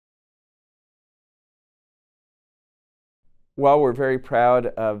while we're very proud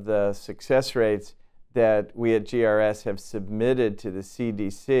of the success rates that we at GRS have submitted to the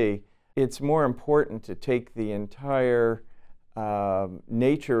CDC, it's more important to take the entire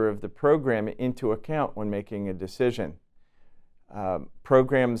nature of the program into account when making a decision.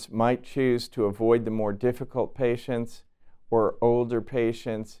 Programs might choose to avoid the more difficult patients or older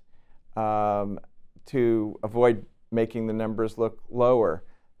patients to avoid making the numbers look lower.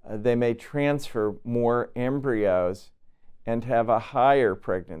 They may transfer more embryos and have a higher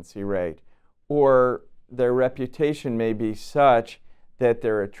pregnancy rate, or their reputation may be such that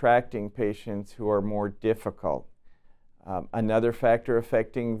they're attracting patients who are more difficult. Another factor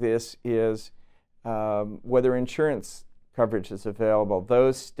affecting this is whether insurance coverage is available.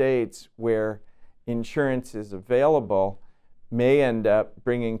 Those states where insurance is available may end up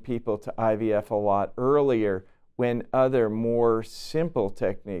bringing people to IVF a lot earlier when other more simple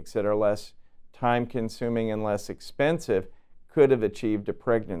techniques that are less time-consuming and less expensive could have achieved a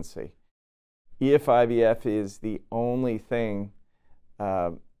pregnancy. If IVF is the only thing,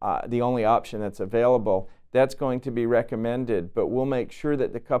 the only option that's available, that's going to be recommended, but we'll make sure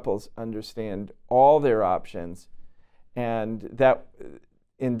that the couples understand all their options, and that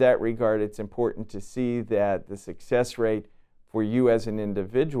in that regard it's important to see that the success rate for you as an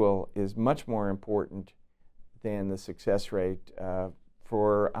individual is much more important than the success rate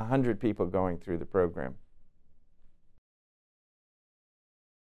for 100 people going through the program.